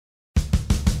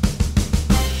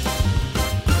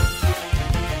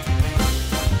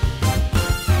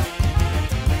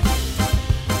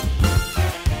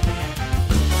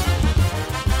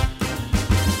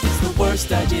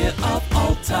worst idea of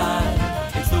all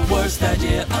time. It's the worst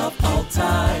idea of all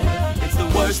time. It's the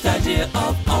worst idea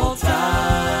of all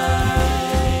time.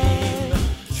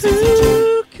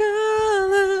 True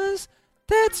colors,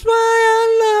 that's why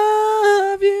I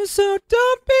love you. So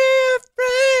don't be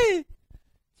afraid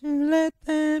to let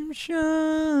them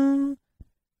show.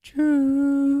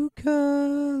 True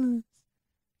colors,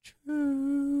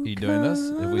 true. Are you doing this?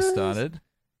 Have we started?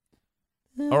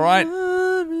 All right.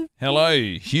 Hello,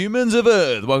 humans of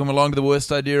Earth. Welcome along to the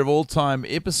worst idea of all time,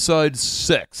 episode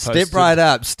 6. Step right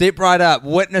up.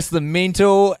 Witness the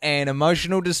mental and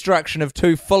emotional destruction of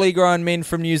two fully grown men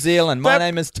from New Zealand. My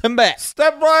name is Tim Batt.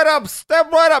 Step right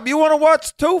up. You want to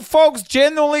watch two folks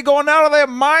genuinely going out of their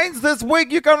minds this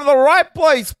week? You come to the right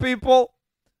place, people.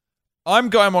 I'm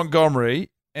Guy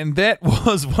Montgomery, and that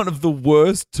was one of the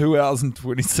worst 2 hours and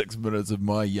 26 minutes of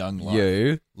my young life.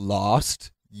 You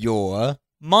lost your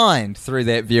mind through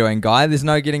that viewing, Guy. There's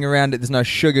no getting around it. There's no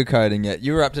sugarcoating it.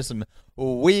 You were up to some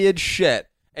weird shit,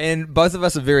 and both of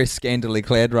us are very scantily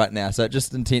clad right now, so it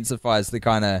just intensifies the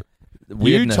kind of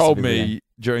weirdness. You told me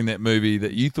during that movie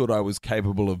that you thought I was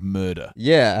capable of murder.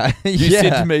 Yeah. You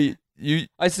said to me,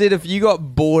 I said if you got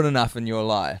bored enough in your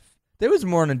life, there was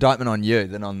more an indictment on you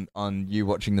than on you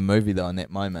watching the movie, though, in that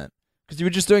moment. Because you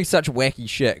were just doing such wacky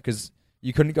shit, because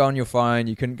you couldn't go on your phone,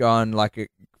 you couldn't go on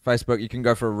Facebook, you couldn't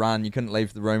go for a run, you couldn't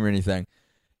leave the room or anything.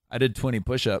 I did 20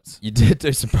 push-ups. You did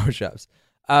do some push-ups.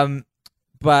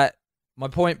 But my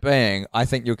point being, I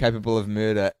think you're capable of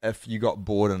murder if you got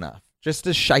bored enough. Just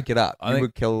to shake it up, you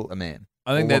would kill a man.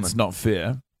 I think that's not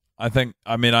fair. I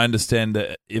understand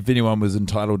that if anyone was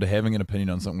entitled to having an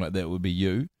opinion on something like that, it would be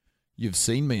you. You've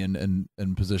seen me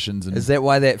in positions. And is that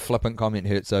why that flippant comment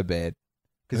hurt so bad?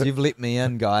 Because you've let me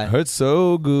in, Guy. It hurts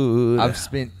so good. I've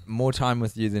spent more time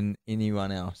with you than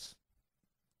anyone else.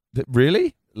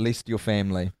 Really? Least your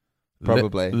family,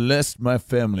 probably. Less my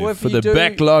family for the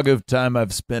backlog of time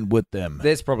I've spent with them.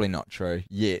 That's probably not true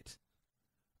yet.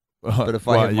 But if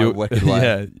I have my wicked way.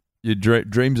 Yeah, your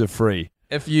dreams are free.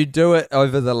 If you do it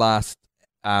over the last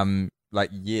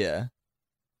year.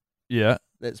 Yeah.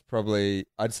 That's probably,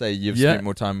 I'd say you've spent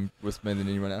more time with me than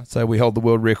anyone else. So we hold the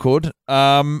world record.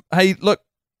 Hey, look,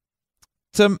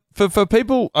 Tim, for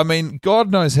people,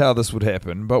 God knows how this would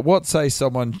happen, but what say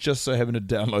someone just so happened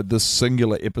to download this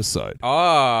singular episode?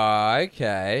 Oh,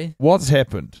 okay. What's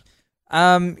happened?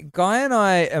 Guy and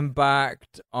I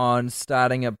embarked on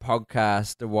starting a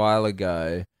podcast a while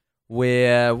ago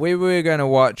where we were going to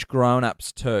watch Grown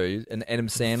Ups 2, an Adam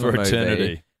Sandler movie. For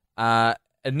eternity.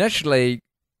 Initially,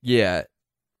 yeah,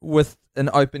 with an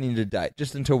open-ended date,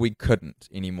 just until we couldn't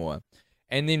anymore.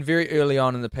 And then very early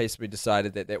on in the piece, we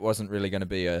decided that wasn't really going to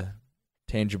be a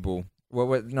tangible,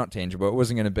 not tangible, it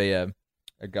wasn't going to be a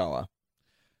goer.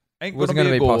 It wasn't going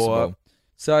to be possible.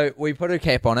 So we put a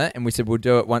cap on it, and we said we'll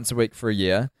do it once a week for a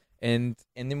year, and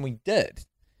then we did.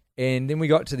 And then we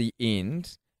got to the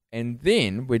end, and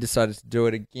then we decided to do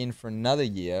it again for another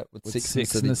year with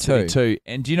Sex and the City 2.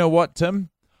 And do you know what,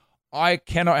 Tim? I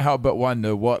cannot help but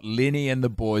wonder what Lenny and the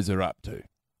boys are up to.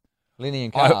 Lenny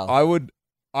and Carl.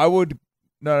 I would.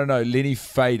 No, Lenny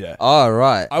Fader. Oh,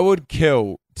 right. I would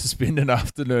kill to spend an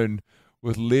afternoon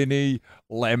with Lenny,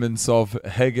 Lamensov,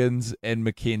 Higgins, and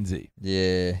Mackenzie.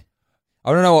 Yeah.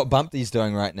 I don't know what Bumpty's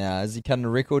doing right now. Is he cutting a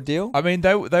record deal?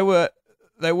 They weren't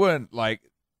they weren't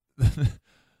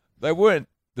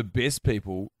the best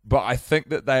people, but I think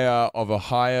that they are of a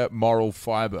higher moral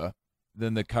fiber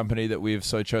than the company that we have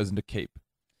so chosen to keep.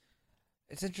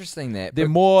 It's interesting that they're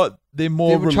more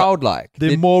childlike.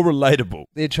 They're more relatable.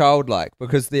 They're childlike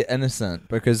because they're innocent,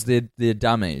 because they're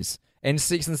dummies. And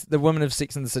the women of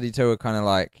Sex and the City 2 are kind of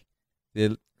like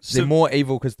they're more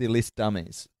evil because they're less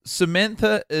dummies.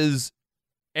 Samantha is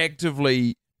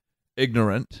actively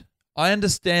ignorant. I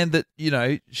understand that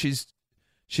she's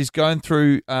going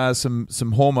through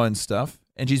some hormone stuff,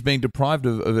 and she's being deprived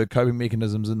of her coping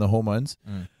mechanisms in the hormones.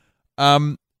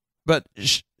 But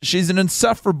she's an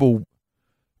insufferable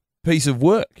piece of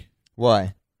work.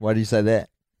 Why? Why do you say that?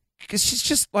 Because she's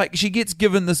just she gets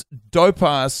given this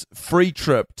dope-ass free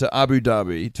trip to Abu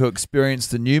Dhabi to experience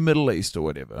the new Middle East or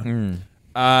whatever.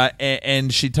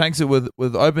 And she takes it with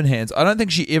open hands. I don't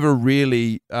think she ever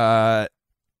really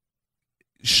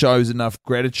shows enough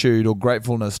gratitude or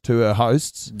gratefulness to her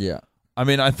hosts. Yeah.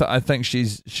 I think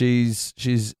she's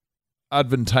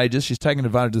advantageous. She's taken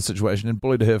advantage of the situation, and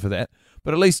bully to her for that.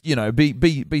 But at least,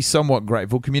 be somewhat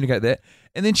grateful, communicate that.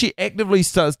 And then she actively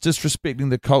starts disrespecting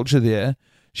the culture there.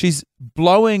 She's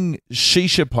blowing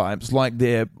shisha pipes like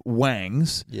they're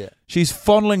wangs. Yeah. She's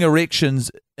fondling erections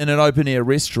in an open-air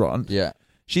restaurant. Yeah.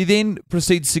 She then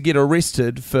proceeds to get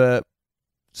arrested for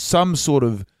some sort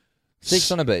of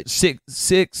Sex on a beach.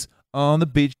 Sex on the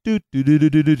beach. Do, do, do, do,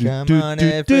 do, do, Come do, on, do,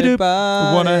 do, do.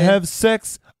 everybody. Wanna have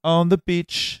sex on the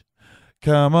beach.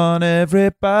 Come on,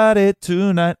 everybody,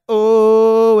 tonight.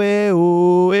 Oh,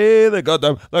 they got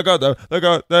them.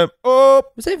 Oh.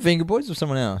 Was that Venga Boys or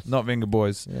someone else? Not Venga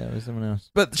Boys. Yeah, it was someone else.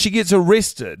 But she gets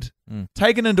arrested,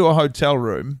 taken into a hotel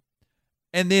room,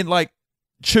 and then like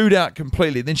chewed out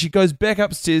completely. Then she goes back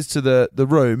upstairs to the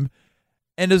room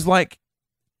and is like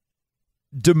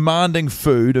demanding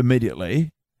food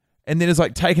immediately, and then is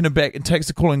like taken aback and takes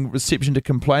the calling reception to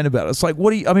complain about it. It's like,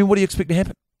 what do you expect to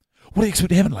happen? What do you expect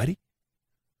to happen, lady?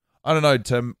 I don't know,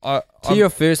 Tim. To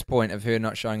your first point of her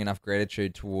not showing enough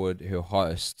gratitude toward her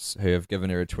hosts who have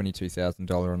given her a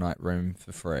 $22,000 a night room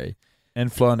for free.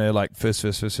 And flown her like first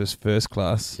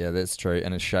class. Yeah, that's true.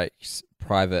 In a Sheikh's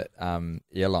private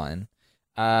airline.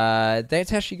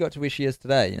 That's how she got to where she is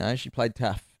today. You know, she played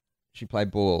tough. She played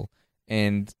ball.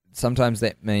 And sometimes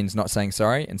that means not saying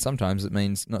sorry, and sometimes it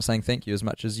means not saying thank you as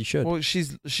much as you should. Well,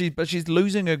 she's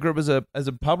losing her grip as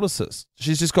a publicist.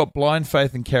 She's just got blind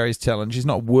faith in Carrie's talent. She's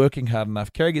not working hard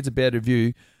enough. Carrie gets a bad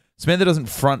review. Samantha doesn't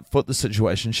front foot the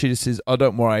situation. She just says, "Oh,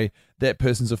 don't worry, that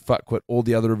person's a fuckwit. All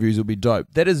the other reviews will be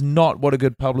dope." That is not what a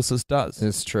good publicist does.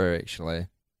 It's true, actually.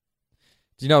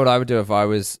 Do you know what I would do if I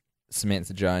was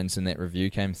Samantha Jones and that review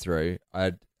came through?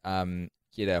 I'd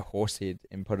get a horse head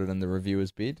and put it in the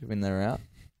reviewer's bed when they're out.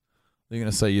 They're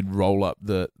going to say you'd roll up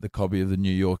the copy of the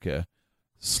New Yorker,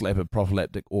 slap a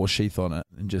prophylactic ore sheath on it,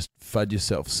 and just fud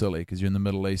yourself silly because you're in the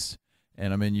Middle East.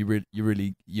 And I mean, you're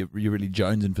really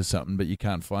jonesing for something, but you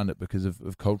can't find it because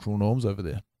of cultural norms over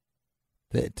there.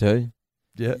 That too.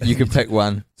 Yeah, You could pick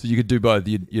one. So you could do both.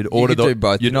 You'd order could do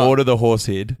both. You'd order the horse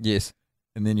head, Yes.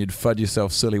 and then you'd fud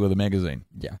yourself silly with a magazine.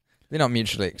 Yeah. They're not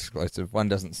mutually exclusive. One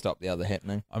doesn't stop the other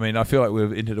happening. I mean, I feel like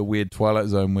we've entered a weird twilight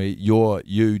zone where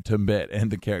you, Tim Batt,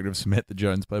 and the character of Samantha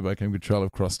Jones, played by Kim Cattrall,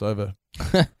 have crossed over.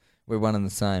 We're one and the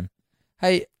same.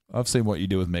 Hey, I've seen what you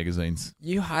do with magazines.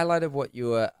 you highlighted what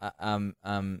your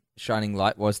shining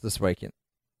light was this weekend.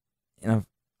 You know,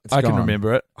 it's I can gone.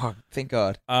 remember it. Oh, thank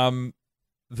God.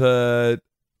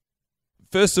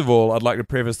 First of all, I'd like to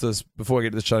preface this before I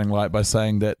get to the shining light by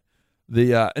saying that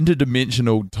the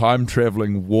interdimensional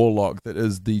time-traveling warlock that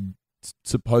is the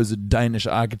supposed Danish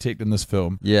architect in this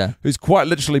film, Yeah. who's quite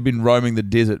literally been roaming the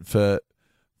desert for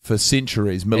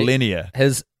centuries, millennia.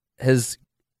 His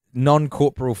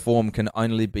non-corporeal form can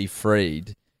only be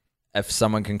freed if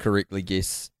someone can correctly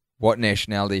guess what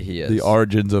nationality he is. The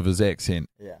origins of his accent.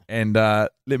 Yeah. And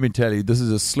let me tell you, this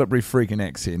is a slippery freaking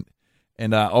accent.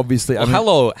 And obviously...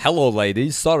 Well, hello,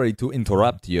 ladies. Sorry to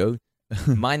interrupt you.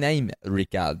 My name,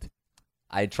 Ricard.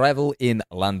 I travel in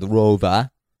Land Rover.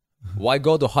 Why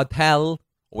go to hotel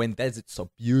when desert's so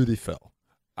beautiful?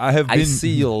 I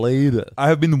see you later. I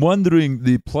have been wandering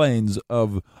the plains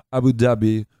of Abu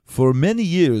Dhabi for many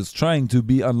years, trying to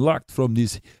be unlocked from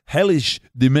this hellish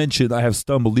dimension I have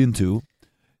stumbled into.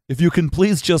 If you can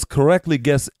please just correctly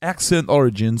guess accent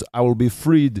origins, I will be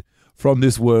freed from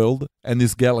this world and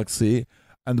this galaxy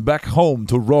and back home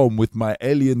to Rome with my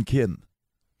alien kin.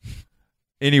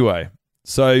 Anyway,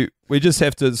 so we just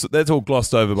have to... So that's all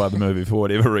glossed over by the movie for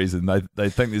whatever reason. They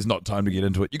think there's not time to get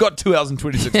into it. You got 2 hours and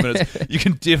 26 minutes. You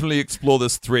can definitely explore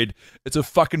this thread. It's a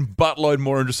fucking buttload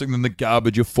more interesting than the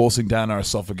garbage you're forcing down our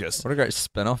esophagus. What a great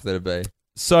spin-off that'd be.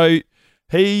 So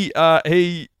he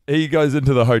goes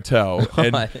into the hotel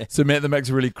and Oh, yeah. Samantha makes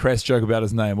a really crass joke about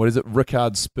his name. What is it?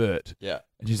 Ricard Spurt. Yeah.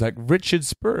 And she's like, Richard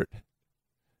Spurt.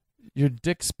 You're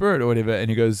Dick Spurt or whatever. And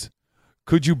he goes,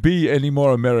 could you be any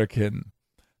more American?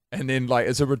 And then, like,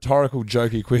 it's a rhetorical,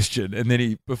 jokey question. And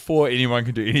then before anyone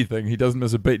can do anything, he doesn't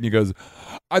miss a beat and he goes,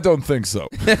 I don't think so.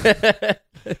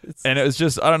 And it was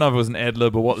just, I don't know if it was an ad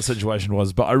lib or what the situation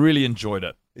was, but I really enjoyed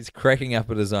it. He's cracking up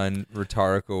at his own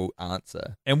rhetorical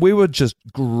answer. And we were just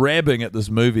grabbing at this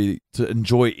movie to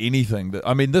enjoy anything.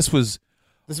 I mean, this was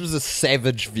a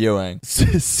savage viewing.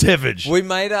 savage. We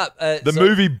made up... The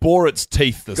movie bore its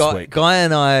teeth this week. Guy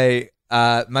and I...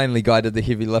 mainly Guy did the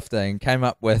heavy lifting, came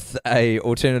up with a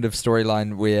alternative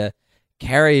storyline where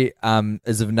Carrie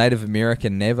is of Native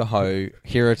American Navajo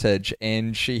heritage,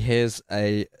 and she has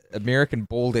a American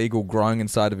bald eagle growing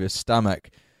inside of her stomach,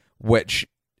 which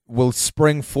will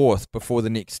spring forth before the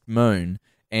next moon,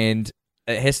 and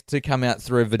it has to come out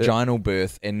through a vaginal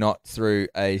birth and not through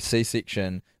a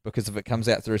C-section, because if it comes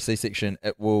out through a C-section,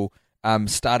 it will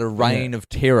start a reign of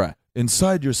terror.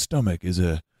 Inside your stomach is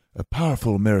a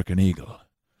powerful American eagle.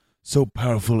 So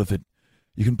powerful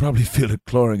you can probably feel it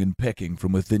clawing and pecking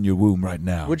from within your womb right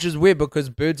now. Which is weird because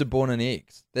birds are born in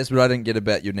eggs. That's what I didn't get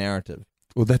about your narrative.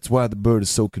 Well, that's why the bird is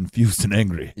so confused and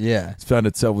angry. Yeah. It's found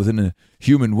itself within a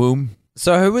human womb,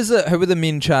 So who was it? Who were the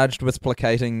men charged with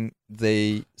placating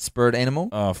the spirit animal?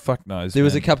 Oh, fuck knows. There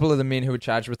was a man. couple of the men who were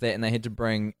charged with that, and they had to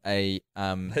bring a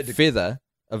feather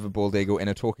of a bald eagle and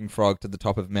a talking frog to the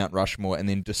top of Mount Rushmore, and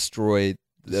then destroy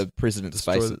the president's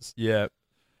faces. Yeah.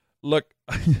 Look,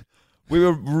 we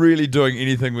were really doing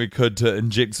anything we could to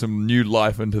inject some new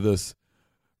life into this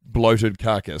bloated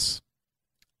carcass.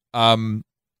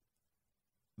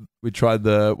 We tried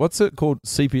what's it called?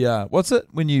 CPR. What's it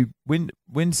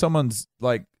when someone's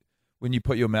like when you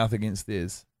put your mouth against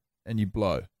theirs and you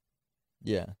blow?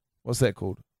 Yeah, What's that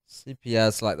called? CPR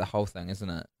is like the whole thing, isn't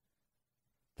it?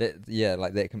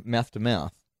 Like that, mouth to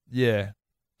mouth. Yeah.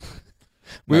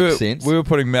 Makes sense. We were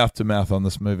putting mouth to mouth on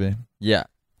this movie. Yeah.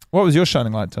 What was your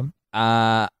shining light, Tim?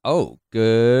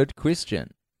 Good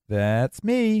question. That's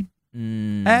me.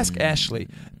 Ask Ashley.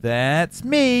 That's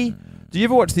me. Do you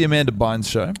ever watch the Amanda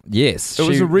Bynes show? Yes, It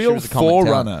was a real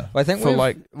forerunner. I think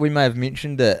for we may have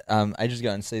mentioned it ages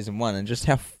ago in season 1, and just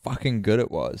how fucking good it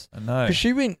was. I know. Because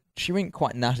she went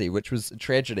quite nutty, which was a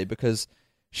tragedy because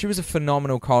she was a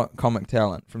phenomenal comic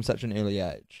talent from such an early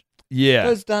age. Yeah.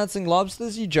 Those dancing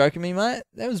lobsters, you joking me, mate?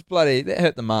 That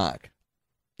hit the mark.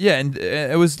 Yeah, and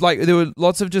it was like there were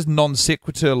lots of just non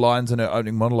sequitur lines in her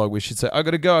opening monologue where she'd say, "I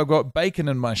got to go. I've got bacon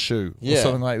in my shoe," or Yeah.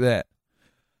 something like that.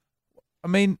 I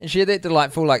mean, And she had that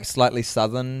delightful, like slightly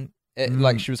southern,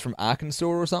 like she was from Arkansas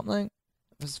or something. It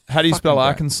was how do you spell fucking great.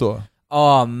 Arkansas?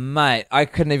 Oh, mate, I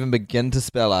couldn't even begin to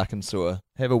spell Arkansas.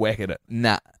 Have a whack at it.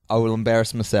 Nah, I will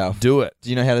embarrass myself. Do it. Do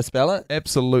you know how to spell it?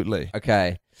 Absolutely.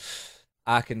 Okay.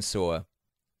 Arkansas.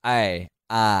 A-R-K-E.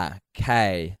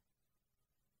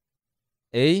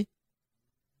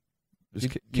 Just You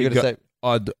keep gotta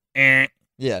say,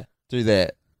 yeah, do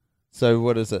that. So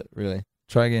what is it, really?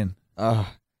 Try again.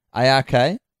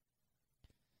 A-R-K?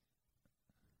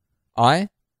 I?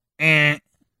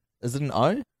 Is it an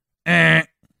O?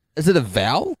 Is it a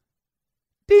vowel?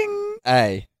 Ding.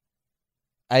 A.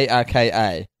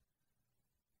 A-R-K-A.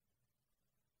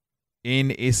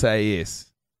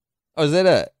 NSAS. Oh, is that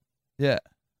it? Yeah.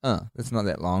 Oh, that's not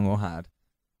that long or hard.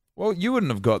 Well, you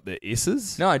wouldn't have got the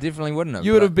S's. No, I definitely wouldn't have.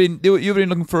 You would have been. You would have been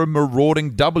looking for a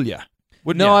marauding W.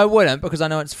 Wouldn't No, you? I wouldn't because I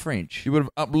know it's French. You would have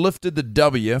uplifted the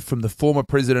W from the former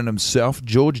president himself,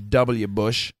 George W.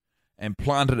 Bush, and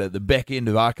planted it at the back end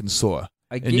of Arkansas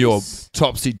in your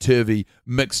topsy-turvy,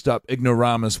 mixed-up,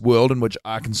 ignoramus world in which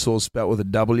Arkansas is spelt with a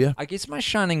W. I guess my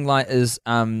shining light is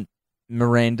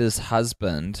Miranda's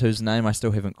husband, whose name I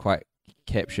still haven't quite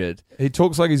captured. He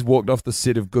talks like he's walked off the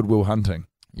set of Good Will Hunting.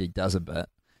 He does a bit.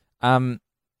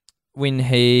 When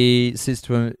he says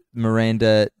to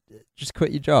Miranda, just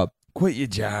quit your job. Quit your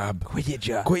job. Quit your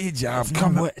job. Quit your job.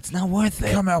 It's not worth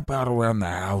it. Come help out around the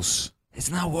house. It's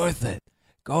not worth it.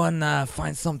 Go and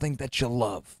find something that you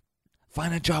love.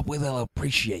 Find a job where they'll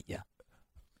appreciate you.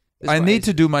 I need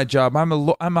to do my job. I'm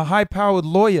a high-powered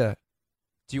lawyer.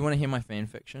 Do you want to hear my fan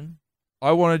fiction?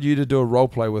 I wanted you to do a role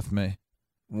play with me.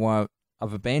 Well,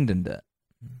 I've abandoned it.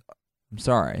 I'm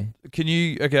sorry. Can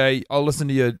you? Okay, I'll listen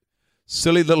to your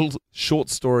silly little short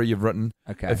story you've written.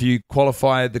 Okay. If you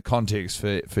qualify the context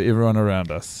for everyone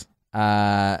around us.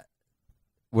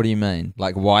 What do you mean?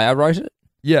 Like why I wrote it?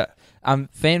 Yeah.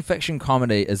 Fan fiction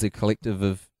comedy is a collective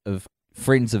of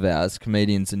friends of ours,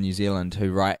 comedians in New Zealand,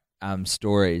 who write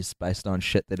stories based on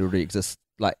shit that already exists,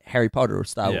 like Harry Potter or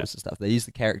Star Wars and stuff. They use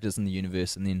the characters in the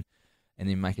universe and then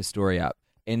make a story up.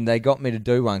 And they got me to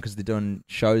do one because they're doing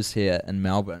shows here in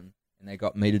Melbourne, and they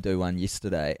got me to do one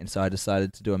yesterday. And so I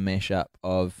decided to do a mashup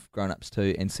of Grown Ups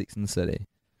 2 and Sex and the City.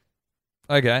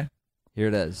 Okay. Here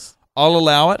it is. I'll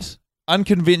allow it.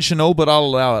 Unconventional, but I'll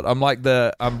allow it. I'm like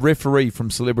the referee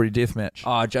from Celebrity Deathmatch.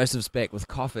 Oh, Joseph's back with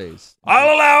coffees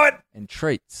I'll allow it. and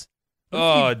treats.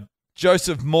 Oh,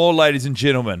 Joseph Moore, ladies and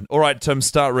gentlemen. All right, Tim,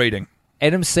 start reading.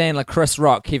 Adam Sandler, Chris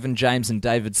Rock, Kevin James and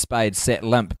David Spade sat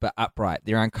limp but upright,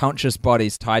 their unconscious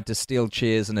bodies tied to steel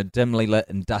chairs in a dimly lit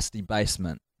and dusty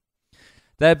basement.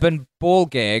 They had been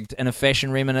ball-gagged in a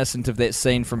fashion reminiscent of that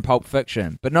scene from Pulp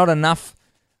Fiction, but not enough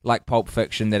like Pulp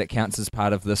Fiction that it counts as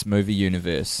part of this movie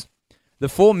universe. The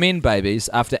four men babies,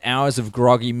 after hours of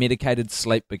groggy, medicated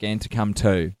sleep, began to come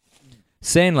to.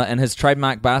 Sandler, in his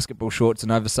trademark basketball shorts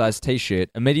and oversized t-shirt,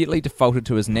 immediately defaulted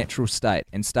to his natural state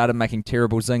and started making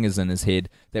terrible zingers in his head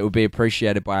that would be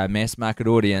appreciated by a mass-market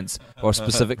audience while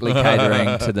specifically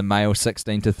catering to the male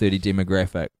 16 to 30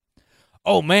 demographic.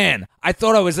 Oh man, I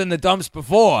thought I was in the dumps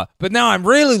before, but now I'm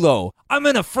really low. I'm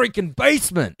in a freaking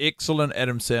basement. Excellent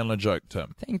Adam Sandler joke,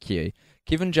 Tim. Thank you.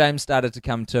 Kevin James started to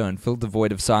come to and filled the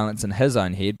void of silence in his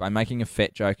own head by making a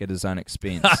fat joke at his own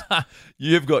expense.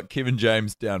 You've got Kevin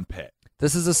James down pat.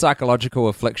 This is a psychological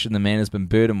affliction the man has been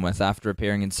burdened with after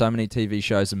appearing in so many TV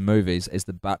shows and movies as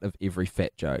the butt of every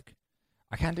fat joke.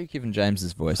 I can't do Kevin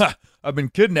James's voice. Ha, I've been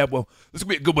kidnapped. Well, this will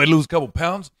be a good way to lose a couple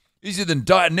pounds. Easier than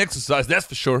diet and exercise, that's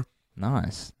for sure.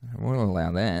 Nice. We'll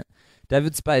allow that.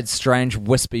 David Spade's strange,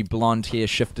 wispy blonde hair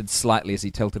shifted slightly as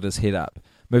he tilted his head up,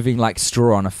 moving like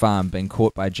straw on a farm being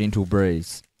caught by a gentle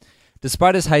breeze.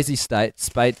 Despite his hazy state,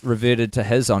 Spade reverted to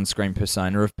his on-screen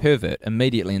persona of pervert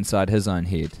immediately inside his own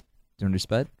head. Do you want to do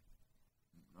Spade?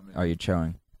 Oh, you're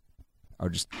chewing. I'll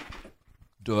just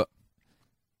Do it.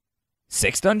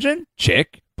 Sex dungeon?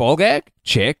 Check. Ball gag?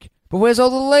 Check. But where's all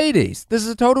the ladies? This is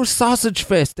a total sausage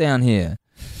fest down here.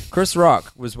 Chris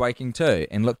Rock was waking too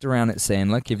and looked around at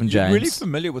Sandler, Kevin You're James, really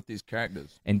familiar with these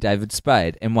characters. and David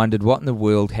Spade and wondered what in the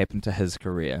world happened to his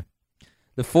career.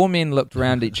 The four men looked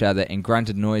round each other and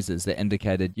grunted noises that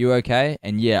indicated, "You okay?"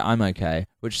 and "Yeah, I'm okay,"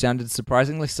 which sounded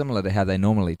surprisingly similar to how they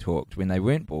normally talked when they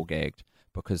weren't ball gagged,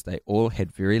 because they all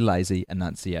had very lazy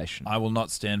enunciation. I will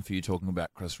not stand for you talking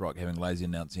about Chris Rock having lazy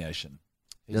enunciation.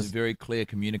 He's Yes. a very clear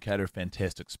communicator,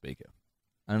 fantastic speaker.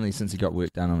 Only since he got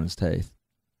work done on his teeth.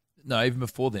 No, even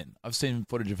before then. I've seen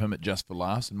footage of him at Just for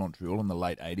Laughs in Montreal in the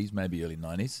late 80s, maybe early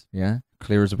 90s. Yeah?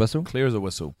 Clear as a whistle? Clear as a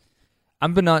whistle.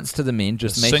 Unbeknownst to the men,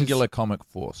 just a singular comic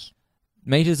force.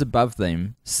 meters above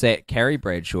them sat Carrie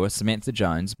Bradshaw, Samantha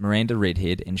Jones, Miranda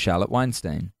Redhead, and Charlotte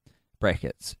Weinstein.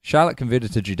 Brackets. Charlotte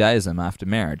converted to Judaism after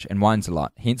marriage and wines a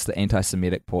lot, hence the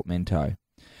anti-Semitic portmanteau.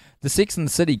 The Sex and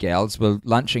the City gals were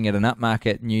lunching at an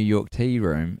upmarket New York tea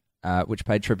room, which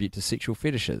paid tribute to sexual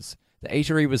fetishes. The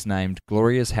eatery was named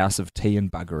Gloria's House of Tea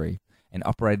and Buggery and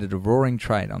operated a roaring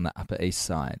trade on the Upper East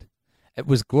Side. It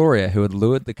was Gloria who had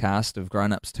lured the cast of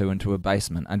Grown Ups 2 into a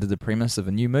basement under the premise of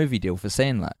a new movie deal for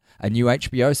Sandler, a new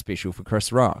HBO special for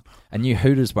Chris Rock, a new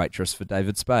Hooters waitress for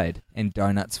David Spade, and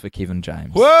donuts for Kevin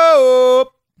James. Whoa!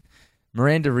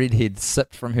 Miranda Redhead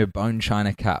sipped from her bone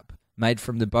china cup, made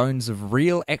from the bones of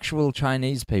real, actual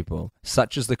Chinese people,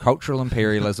 such as the cultural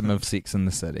imperialism of Sex and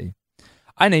the City.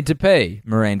 "I need to pee,"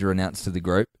 Miranda announced to the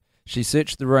group. She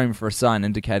searched the room for a sign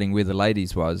indicating where the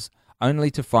ladies was,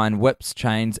 only to find whips,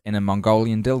 chains, and a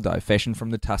Mongolian dildo fashioned from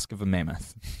the tusk of a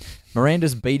mammoth.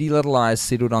 Miranda's beady little eyes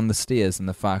settled on the stairs in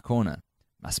the far corner.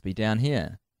 Must be down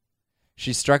here.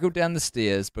 She struggled down the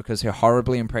stairs because her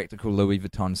horribly impractical Louis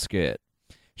Vuitton skirt.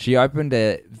 She opened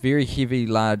a very heavy,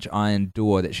 large iron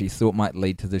door that she thought might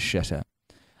lead to the shitter.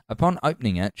 Upon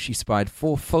opening it, she spied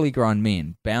four fully grown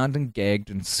men, bound and gagged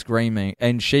and screaming,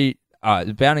 and she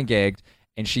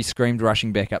screamed,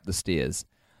 rushing back up the stairs.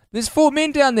 "There's four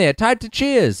men down there, tied to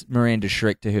chairs," Miranda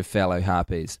shrieked to her fellow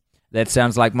harpies. "That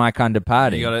sounds like my kind of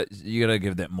party." You gotta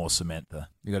give that more Samantha.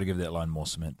 You gotta give that line more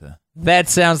Samantha. "That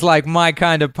sounds like my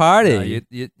kind of party."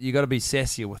 No, you gotta be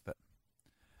sassier with it.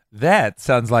 That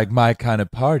sounds like my kind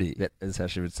of party. That is how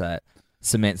she would say it.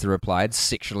 Samantha replied,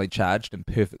 sexually charged and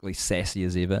perfectly sassy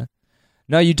as ever.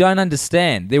 "No, you don't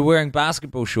understand. They're wearing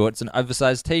basketball shorts and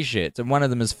oversized t-shirts, and one of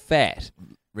them is fat."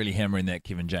 Really hammering that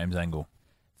Kevin James angle.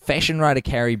 Fashion writer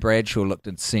Carrie Bradshaw looked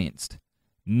incensed.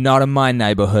 "Not in my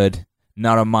neighborhood.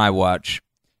 Not on my watch."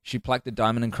 She plucked a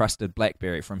diamond-encrusted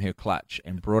BlackBerry from her clutch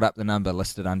and brought up the number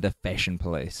listed under Fashion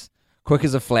Police. Quick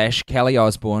as a flash, Kelly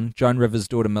Osbourne, Joan Rivers'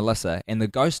 daughter Melissa, and the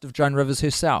ghost of Joan Rivers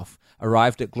herself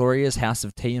arrived at Gloria's House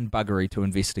of Tea and Buggery to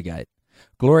investigate.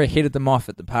 Gloria headed them off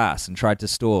at the pass and tried to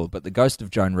stall, but the ghost of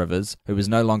Joan Rivers, who was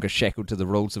no longer shackled to the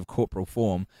rules of corporal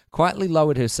form, quietly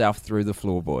lowered herself through the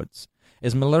floorboards.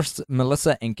 As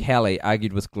Melissa and Kelly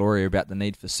argued with Gloria about the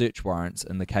need for search warrants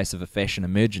in the case of a fashion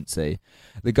emergency,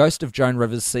 the ghost of Joan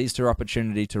Rivers seized her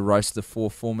opportunity to roast the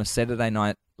four former Saturday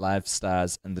Night Live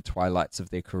stars in the twilights of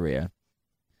their career.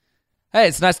 "Hey,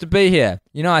 it's nice to be here.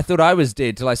 You know, I thought I was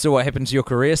dead till I saw what happened to your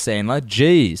career, Sandler.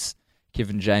 Jeez."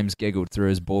 Kevin James giggled through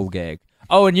his ball gag.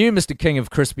 "Oh, and you, Mr. King of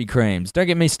Krispy Kremes. Don't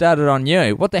get me started on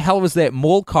you. What the hell was that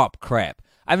mall cop crap?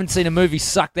 I haven't seen a movie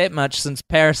suck that much since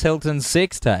Paris Hilton's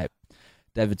sex tape."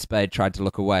 David Spade tried to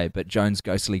look away, but Joan's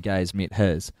ghostly gaze met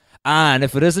his. "Ah, and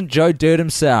if it isn't Joe Dirt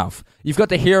himself. You've got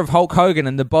the hair of Hulk Hogan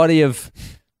and the body of...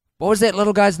 What was that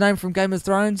little guy's name from Game of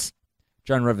Thrones?"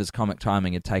 Joan Rivers' comic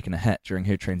timing had taken a hit during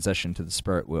her transition to the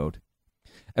spirit world.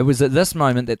 It was at this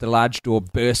moment that the large door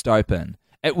burst open.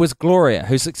 It was Gloria,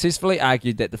 who successfully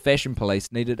argued that the fashion police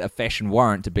needed a fashion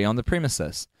warrant to be on the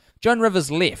premises. Joan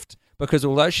Rivers left, because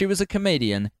although she was a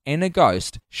comedian and a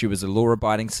ghost, she was a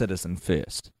law-abiding citizen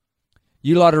first.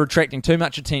 "You lot are attracting too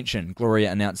much attention,"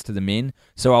 Gloria announced to the men,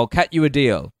 "so I'll cut you a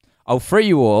deal. I'll free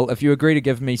you all if you agree to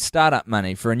give me startup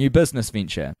money for a new business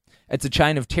venture. It's a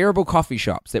chain of terrible coffee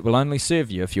shops that will only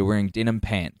serve you if you're wearing denim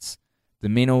pants." The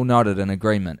men all nodded in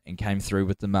agreement and came through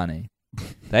with the money.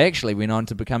 They actually went on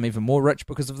to become even more rich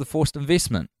because of the forced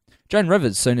investment. Joan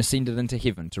Rivers soon ascended into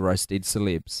heaven to roast dead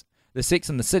celebs. The Sex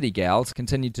and the City gals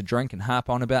continued to drink and harp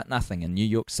on about nothing in New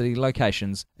York City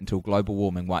locations until global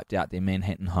warming wiped out their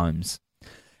Manhattan homes.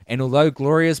 And although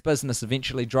Gloria's business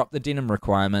eventually dropped the denim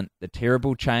requirement, the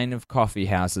terrible chain of coffee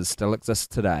houses still exists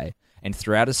today, and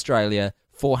throughout Australia,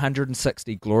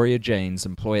 460 Gloria jeans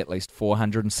employ at least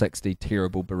 460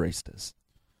 terrible baristas.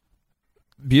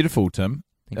 Beautiful, Tim.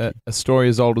 Thank you. A story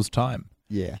as old as time.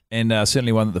 Yeah. And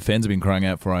certainly one that the fans have been crying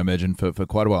out for, I imagine, for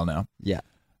quite a while now. Yeah.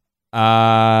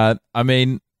 I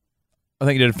mean, I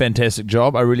think you did a fantastic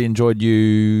job. I really enjoyed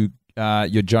your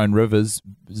Joan Rivers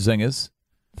zingers.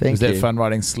 Thank was you. that fun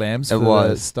writing slams It for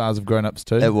was. the Stars of Grown Ups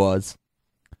too? It was.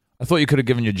 I thought you could have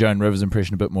given your Joan Rivers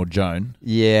impression a bit more Joan.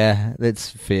 Yeah, that's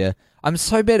fair. I'm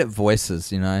so bad at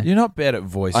voices, you know. You're not bad at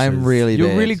voices. I'm really You're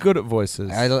bad. really good at voices.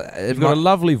 You've You've got a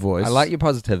lovely voice. I like your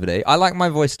positivity. I like my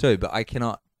voice too, but I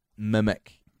cannot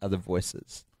mimic other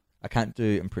voices. I can't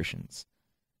do impressions.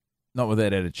 Not with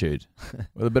that attitude.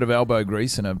 With a bit of elbow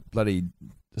grease and a bloody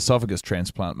esophagus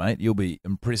transplant, mate, you'll be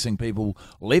impressing people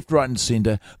left, right and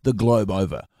centre, the globe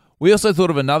over. We also thought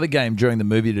of another game during the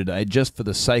movie today, just for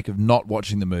the sake of not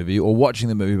watching the movie, or watching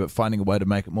the movie but finding a way to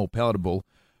make it more palatable,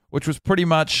 which was pretty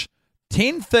much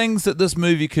 10 things that this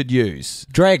movie could use.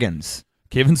 Dragons,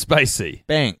 Kevin Spacey,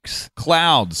 banks,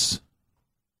 clouds,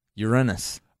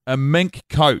 Uranus, a mink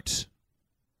coat,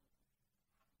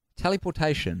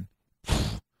 teleportation.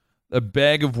 a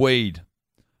bag of weed.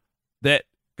 That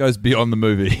goes beyond the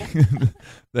movie.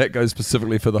 That goes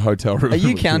specifically for the hotel room. Are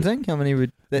you counting? How many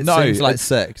would... That No, seems like it's-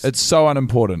 6. It's so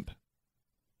unimportant.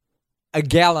 A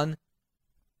gallon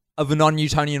of a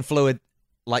non-Newtonian fluid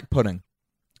like pudding.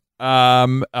 A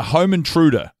home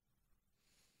intruder.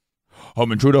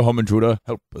 Home intruder,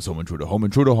 help us, home intruder, home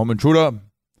intruder, home intruder.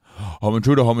 Home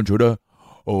intruder, home intruder.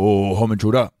 Oh, home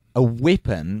intruder. A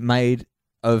weapon made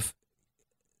of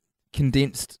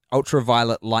condensed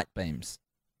ultraviolet light beams.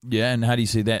 Yeah, and how do you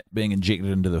see that being injected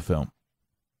into the film?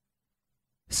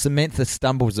 Samantha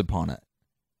stumbles upon it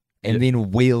and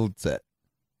then wields it.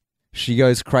 She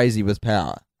goes crazy with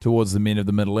power. Towards the men of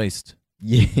the Middle East.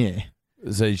 Yeah.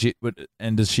 So is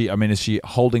she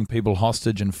holding people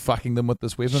hostage and fucking them with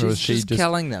this weapon, or is she She's just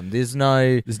killing them. There's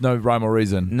no rhyme or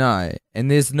reason? No.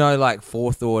 And there's no like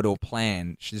forethought or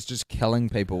plan. She's just killing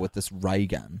people with this ray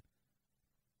gun.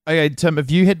 Okay, Tim,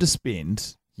 if you had to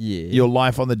spend Yeah. your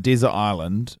life on the desert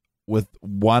island with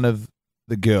one of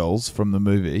the girls from the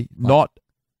movie, not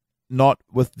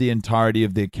with the entirety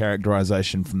of their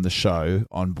characterization from the show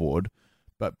on board,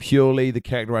 but purely the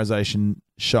characterization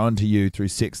shown to you through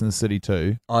Sex and the City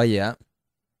 2, Oh yeah.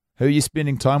 who are you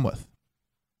spending time with?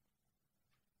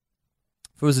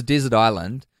 If it was a desert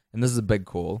island, and this is a big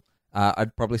call,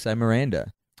 I'd probably say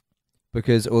Miranda.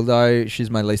 Because although she's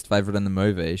my least favorite in the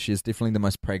movie, she's definitely the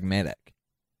most pragmatic.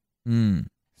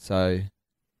 So,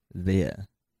 there.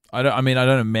 I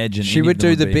don't imagine She any would of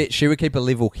them do the be- bit. She would keep a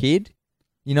level head.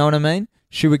 You know what I mean?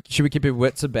 She would keep her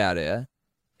wits about her,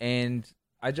 and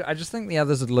I just think the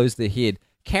others would lose their head.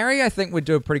 Carrie, I think, would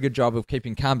do a pretty good job of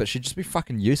keeping calm, but she'd just be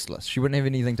fucking useless. She wouldn't have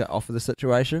anything to offer the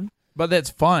situation. But that's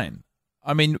fine.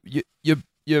 I mean,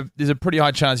 there's a pretty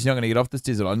high chance you're not going to get off this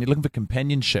desert island. You're looking for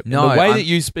companionship. No, and the way I'm- that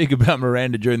you speak about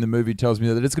Miranda during the movie tells me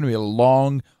that it's going to be a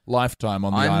long lifetime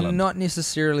on the I'm island. not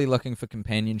necessarily looking for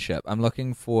companionship. I'm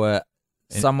looking for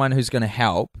someone who's going to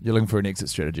help. You're looking for an exit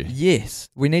strategy. Yes,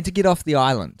 we need to get off the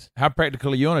island. How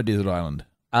practical are you on a desert island?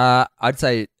 I'd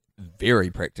say very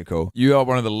practical. You are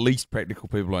one of the least practical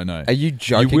people I know. Are you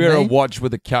joking You wear me? a watch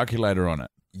with a calculator on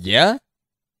it. Yeah,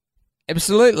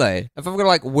 absolutely. If I've got to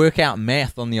like work out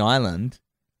math on the island,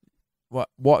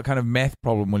 What kind of math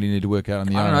problem will you need to work out on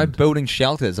the I don't know, island? building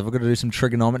shelters. If I've got to do some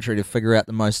trigonometry to figure out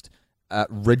the most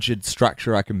rigid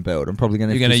structure I can build, I'm probably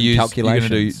going to You're do some You're calculations.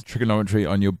 going to do trigonometry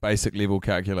on your basic level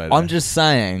calculator. I'm just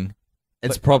saying,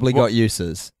 it's But probably what- got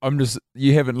uses.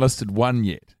 You haven't listed one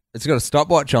yet. It's got a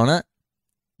stopwatch on it.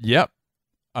 Yep.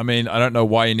 I mean, I don't know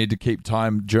why you need to keep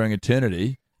time during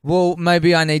eternity. Well,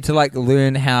 maybe I need to like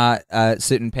learn how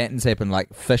certain patterns happen,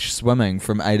 like fish swimming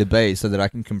from A to B, so that I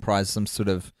can comprise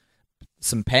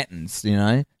some patterns. You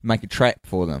know, make a trap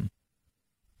for them.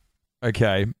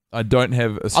 Okay, I don't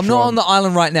have a strong... I'm not on the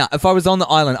island right now. If I was on the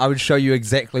island, I would show you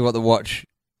exactly what the watch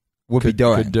would be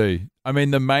doing. Could do. I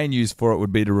mean, the main use for it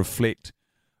would be to reflect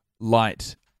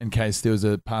light in case there was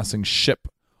a passing ship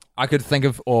I could think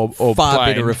of or far plane.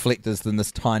 better reflectors than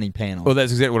this tiny panel. Well,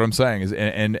 that's exactly what I'm saying. Is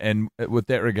and with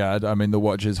that regard, I mean, the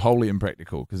watch is wholly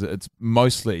impractical because it's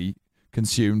mostly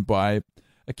consumed by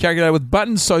a calculator with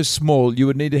buttons so small you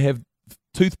would need to have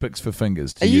toothpicks for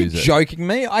fingers to Are you use it. joking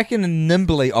me? I can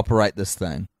nimbly operate this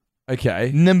thing.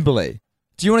 Okay. Nimbly.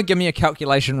 Do you want to give me a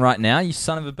calculation right now, you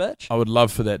son of a bitch? I would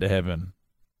love for that to happen.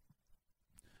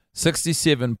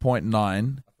 67.9.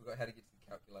 I forgot how to get to the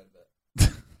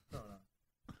calculator.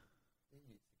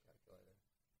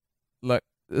 Look,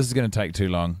 this is going to take too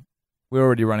long. We're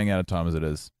already running out of time as it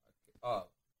is.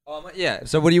 Yeah.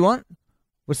 So what do you want?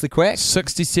 What's the quack?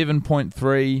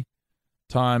 67.3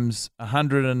 times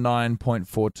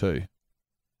 109.42.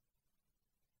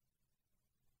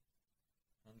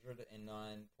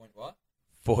 109 point what?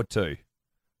 42.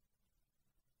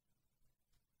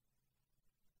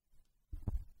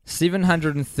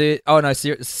 730. Oh no,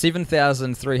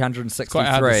 7,363. Quite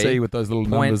hard to see with those little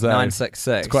numbers.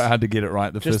 966. It's quite hard to get it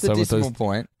right the Just first the time with decimal those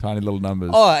point. tiny little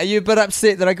numbers. Oh, are you a bit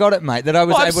upset that I got it, mate? That I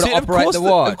was I'm able to upset. operate the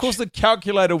watch? Of course, the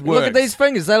calculator works. Look at these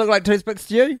fingers. They look like toothpicks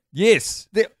to you. Yes.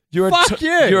 Fuck you.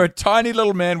 You're a tiny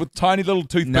little man with tiny little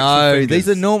toothpicks. No, for fingers. these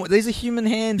are normal. These are human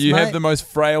hands. You mate. have the most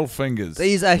frail fingers.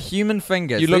 These are human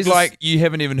fingers. You look These are like you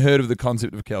haven't even heard of the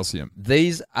concept of calcium.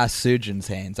 These are surgeons'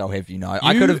 hands, I'll have you know.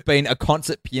 I could have been a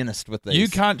concert pianist with these. You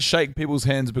can't shake people's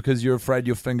hands because you're afraid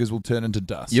your fingers will turn into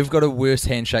dust. You've got a worse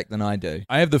handshake than I do.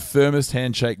 I have the firmest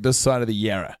handshake this side of the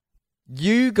Yarra.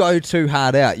 You go too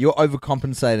hard out. You're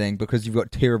overcompensating because you've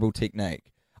got terrible technique.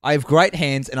 I have great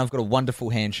hands and I've got a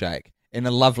wonderful handshake and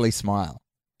a lovely smile.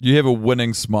 You have a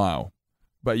winning smile,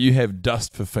 but you have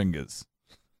dust for fingers.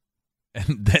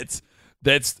 And that's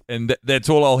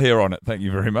all I'll hear on it. Thank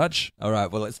you very much. All right,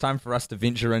 well, it's time for us to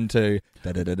venture into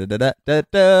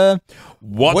da-da-da-da-da-da-da.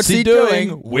 What's he doing?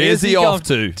 Where's he off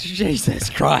to? Jesus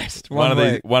Christ. One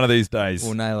of these days.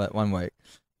 We'll nail it 1 week.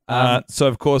 So,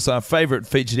 of course, our favourite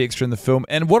featured extra in the film,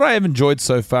 and what I have enjoyed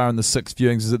so far in the 6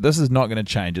 viewings is that this is not going to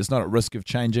change. It's not at risk of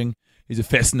changing. He's a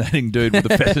fascinating dude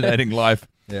with a fascinating life.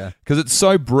 Yeah. Because it's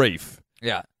so brief.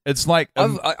 Yeah. It's like...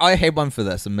 I had one for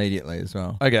this immediately as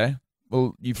well. Okay.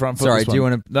 Well, you front foot Sorry, this do you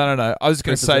one. want to... No. I was just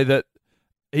going to say that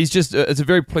he's just... it's a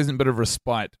very pleasant bit of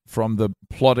respite from the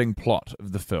plodding plot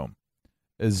of the film.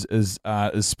 Is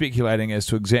speculating as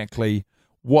to exactly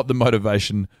what the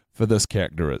motivation for this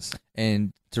character is.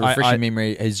 And to refresh your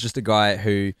memory, he's just a guy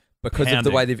who, because of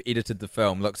the way they've edited the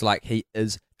film, looks like he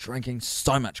is drinking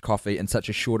so much coffee in such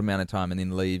a short amount of time and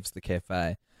then leaves the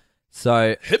cafe.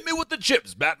 So hit me with the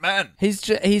chips, Batman. He's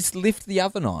left the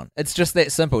oven on. It's just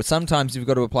that simple. Sometimes you've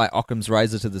got to apply Occam's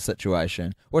razor to the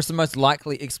situation. What's the most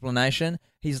likely explanation?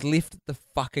 He's left the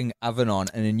fucking oven on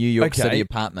in a New York City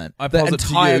apartment. The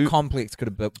entire complex could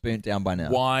have burnt down by now.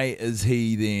 Why is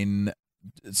he then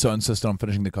so insistent on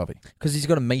finishing the coffee? Because he's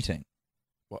got a meeting.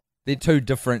 What? They're two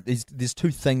different. There's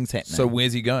two things happening. So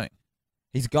where's he going?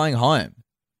 He's going home.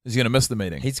 Is he going to miss the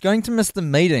meeting? He's going to miss the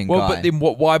meeting, Well, guy. but then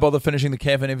why bother finishing the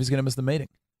caffeine if he's going to miss the meeting?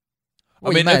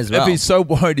 Well, I mean, if he's so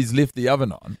worried he's left the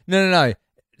oven on. No.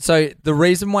 So the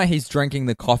reason why he's drinking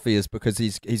the coffee is because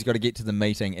he's got to get to the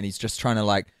meeting and he's just trying to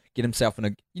like get himself in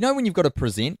a... You know when you've got to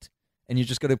present and you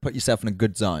just got to put yourself in a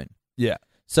good zone? Yeah.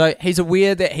 So he's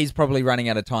aware that he's probably running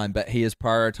out of time, but he has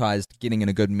prioritized getting in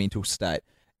a good mental state.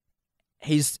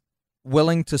 He's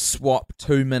willing to swap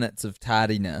 2 minutes of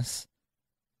tardiness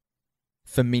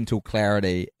for mental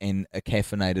clarity and a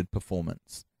caffeinated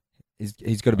performance.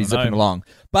 He's got to be zipping along.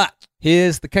 But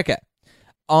here's the kicker.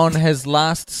 On his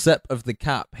last sip of the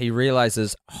cup, he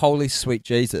realizes, holy sweet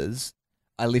Jesus,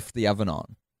 I left the oven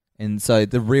on. And so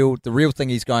the real thing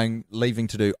he's leaving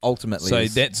to do ultimately So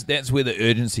is... that's where the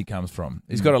urgency comes from.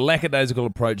 He's got a lackadaisical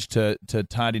approach to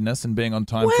tardiness and being on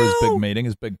time for his big meeting,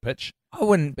 his big pitch. I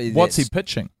wouldn't be... What's he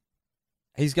pitching?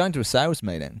 He's going to a sales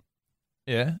meeting.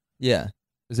 Yeah? Yeah.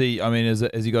 Is he? I mean, is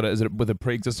it with a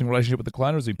pre-existing relationship with the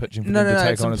client, or is he pitching for them to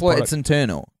take on his product? It's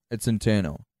internal. It's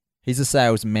internal. He's a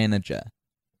sales manager.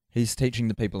 He's teaching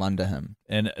the people under him.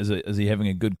 And is he having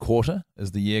a good quarter?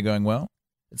 Is the year going well?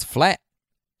 It's flat,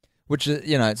 which is,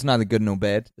 it's neither good nor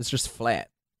bad. It's just flat,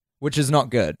 which is not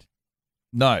good.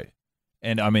 No.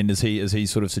 And I mean, is he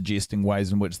sort of suggesting ways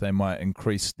in which they might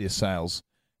increase their sales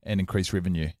and increase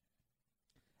revenue?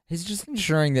 He's just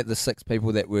ensuring that the 6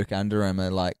 people that work under him are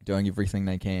like doing everything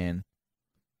they can.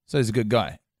 So he's a good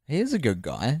guy. He is a good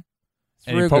guy.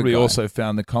 And he probably also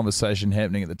found the conversation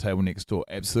happening at the table next door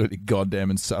absolutely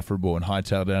goddamn insufferable and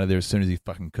hightailed out of there as soon as he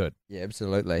fucking could. Yeah,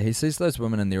 absolutely. He sees those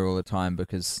women in there all the time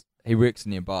because he works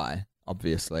nearby,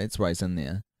 obviously. It's why he's in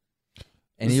there.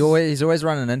 And he's always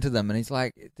running into them and he's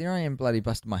like, there I am bloody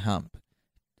busting my hump.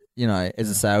 As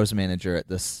a sales manager at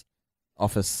this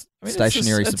office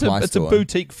stationery supply store. It's a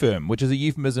boutique firm, which is a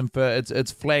euphemism for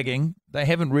it's flagging. They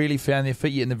haven't really found their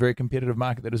feet yet in the very competitive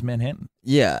market that is Manhattan.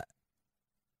 Yeah.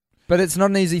 But it's not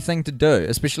an easy thing to do,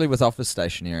 especially with office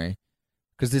stationery,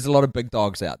 because there's a lot of big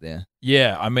dogs out there.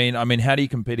 Yeah, I mean, how do you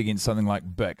compete against something like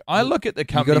Bic? I look at the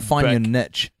company. You got to find Bic. your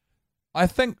niche. I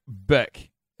think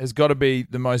Bic has got to be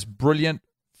the most brilliant,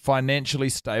 financially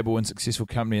stable and successful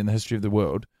company in the history of the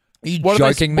world. Are you What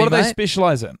joking me, What do they mate?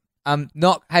 specialize in?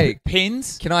 Hey,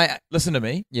 Pens. can I? Listen to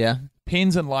me. Yeah.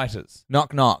 Pens and lighters.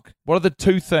 Knock, knock. What are the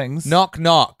two things? Knock,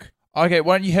 knock. Okay,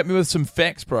 why don't you hit me with some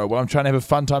facts, bro, while I'm trying to have a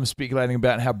fun time speculating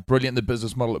about how brilliant the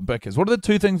business model at Bic is. What are the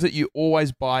two things that you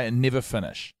always buy and never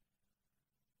finish?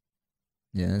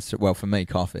 Yeah, well, for me,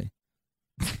 coffee.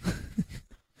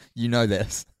 You know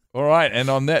this. All right, and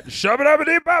on that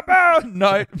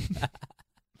note,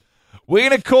 we're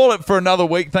going to call it for another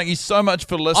week. Thank you so much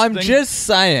for listening. I'm just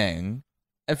saying,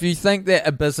 if you think that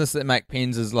a business that make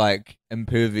pens is like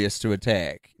impervious to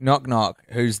attack, knock, knock,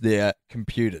 who's there?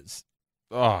 Computers.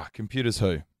 Oh, computers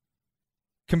who?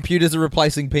 Computers are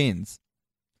replacing pens.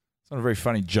 It's not a very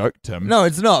funny joke, Tim. No,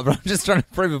 it's not, but I'm just trying to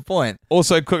prove a point.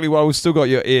 Also, quickly, while we've still got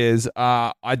your ears,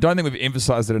 I don't think we've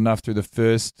emphasized it enough through the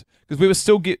first, because we were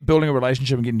still building a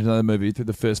relationship and getting to know the movie through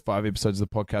the first 5 episodes of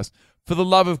the podcast. For the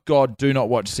love of God, do not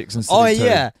watch Sex and the City 2.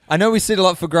 Yeah. I know we said a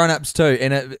lot for grown-ups too,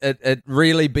 and it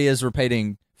really bears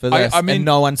repeating for this in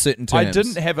no uncertain terms. I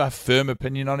didn't have a firm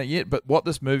opinion on it yet, but what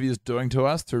this movie is doing to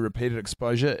us through repeated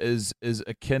exposure is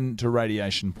akin to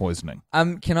radiation poisoning.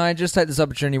 Can I just take this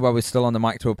opportunity while we're still on the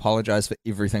mic to apologise for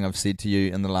everything I've said to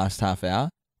you in the last half hour?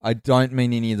 I don't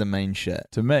mean any of the mean shit.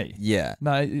 To me? Yeah.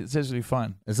 No, it's absolutely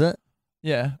fine. Is it?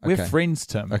 Yeah. We're Okay. friends,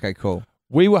 Tim. Okay, cool.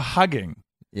 We were hugging,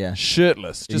 Yeah.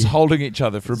 shirtless, just Yeah. holding each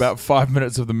other for about 5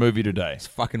 minutes of the movie today. It's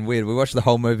fucking weird. We watched the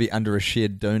whole movie under a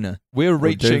shared doona. We're Or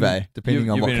reaching, duvet,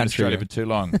 depending on you've what been in country Australia you're for too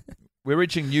long. We're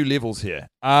reaching new levels here.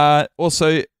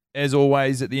 Also, as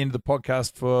always, at the end of the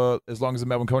podcast, for as long as the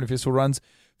Melbourne Comedy Festival runs,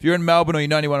 if you're in Melbourne or you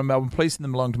know anyone in Melbourne, please send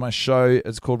them along to my show.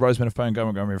 It's called Roseman and Phone. Go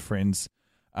and with friends.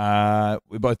 We're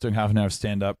both doing half an hour of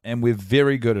stand-up, and we're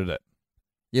very good at it.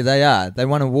 Yeah, they are. They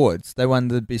won awards. They won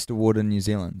the best award in New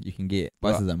Zealand you can get.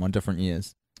 Both Right. of them on different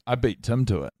years. I beat Tim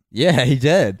to it. Yeah, he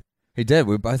did. He did.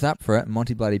 We were both up for it. And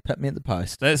Monty bloody put me at the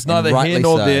post. That's And neither here rightly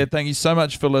nor so. there. Thank you so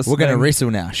much for listening. We're going to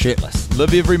wrestle now, shirtless.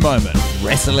 Live every moment.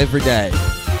 Wrestle every day.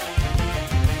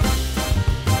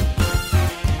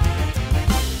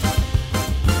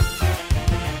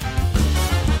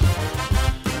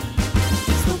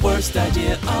 It's the worst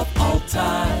idea of all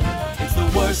time. It's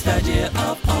the worst idea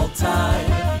of all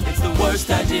time. It's the worst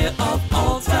idea of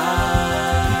all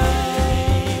time.